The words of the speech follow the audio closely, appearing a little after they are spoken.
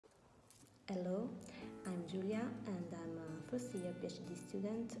Hello, I'm Giulia and I'm a first year PhD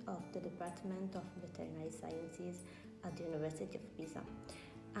student of the Department of Veterinary Sciences at the University of Pisa.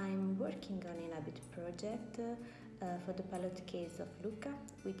 I'm working on an habit project for the pilot case of Luca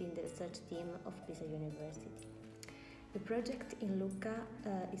within the research team of Pisa University. The project in Luca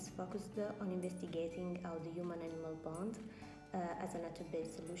is focused on investigating how the human-animal bond as a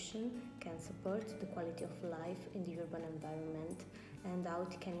nature-based solution can support the quality of life in the urban environment and how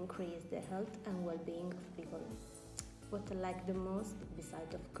it can increase the health and well-being of people. What I like the most,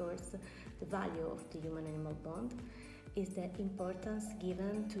 besides of course the value of the human-animal bond, is the importance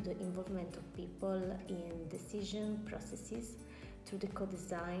given to the involvement of people in decision processes through the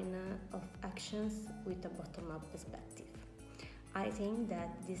co-design of actions with a bottom-up perspective. I think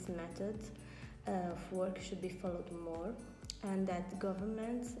that this method of work should be followed more and that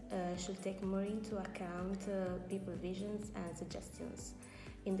governments should take more into account people's visions and suggestions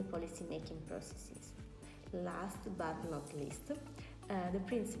in the policy-making processes. Last but not least, the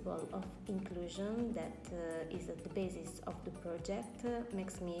principle of inclusion that is at the basis of the project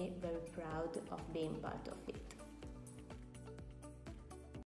makes me very proud of being part of it.